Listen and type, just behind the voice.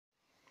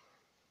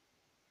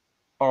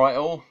Alright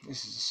all,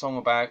 this is a song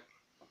about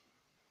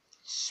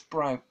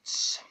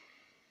sprouts.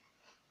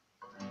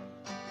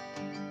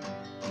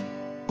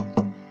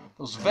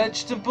 Those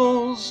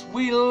vegetables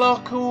we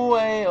lock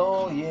away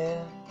all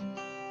year,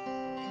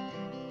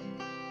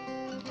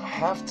 I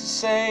have to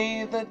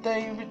say that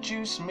they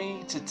reduce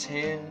me to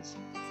tears.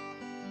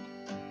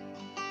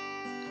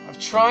 I've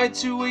tried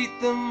to eat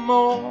them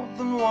more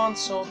than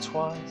once or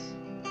twice.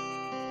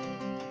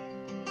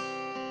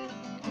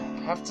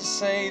 I have to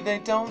say they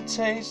don't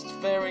taste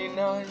very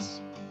nice.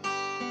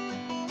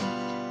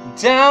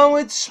 Down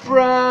with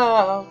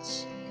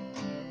sprouts,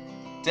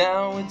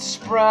 down with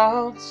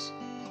sprouts.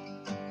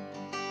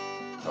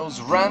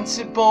 Those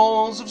rancid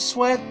balls of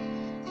sweat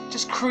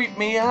just creep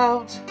me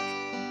out.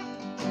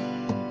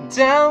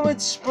 Down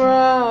with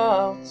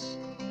sprouts,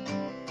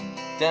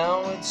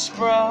 down with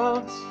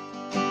sprouts.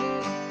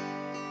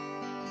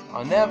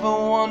 I never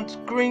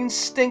want green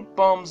stink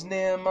bombs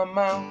near my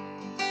mouth.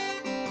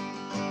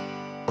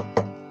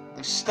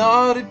 They've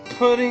started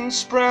putting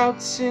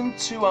sprouts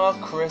into our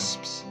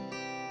crisps.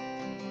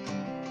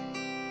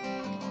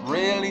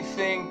 Really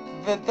think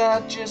that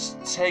that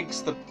just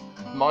takes the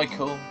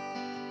Michael.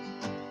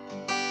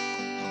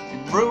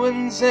 It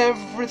ruins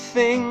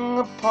everything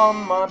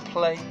upon my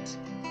plate,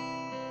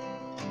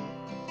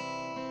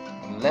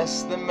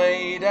 unless they're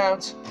made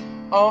out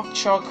of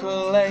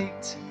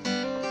chocolate.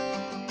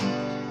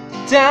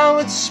 Down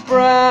with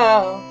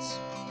sprouts,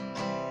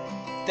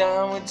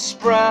 down with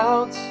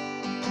sprouts.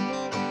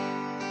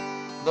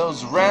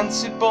 Those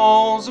rancid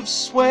balls of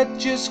sweat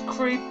just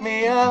creep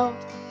me out.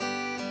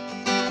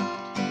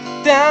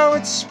 Down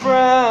with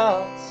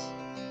sprouts,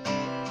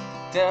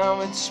 down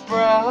with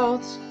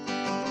sprouts.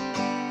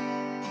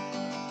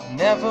 I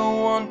never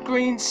want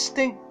green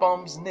stink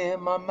bombs near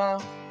my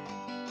mouth.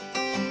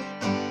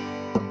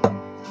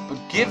 But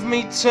give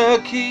me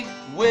turkey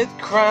with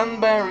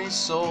cranberry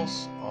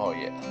sauce, oh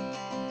yeah.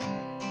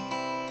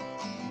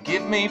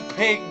 Give me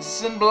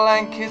pigs and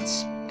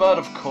blankets, but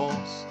of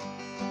course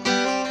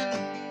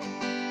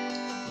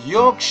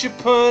Yorkshire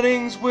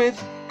puddings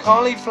with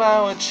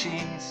cauliflower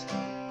cheese.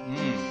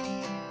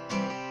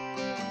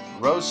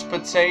 Roast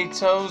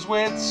potatoes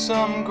with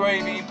some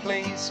gravy,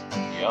 please.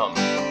 Yum.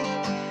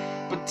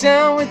 But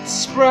down with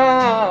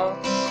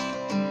sprouts,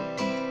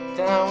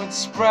 down with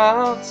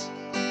sprouts.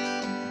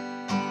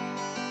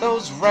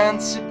 Those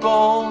rancid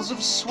balls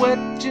of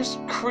sweat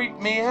just creep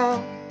me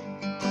out.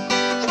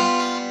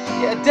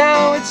 Yeah,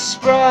 down with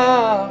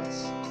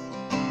sprouts,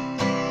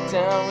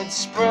 down with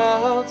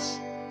sprouts.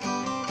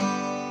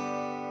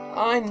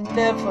 I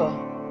never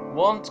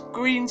want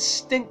green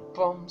stink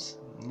bombs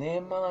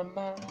near my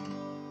mouth.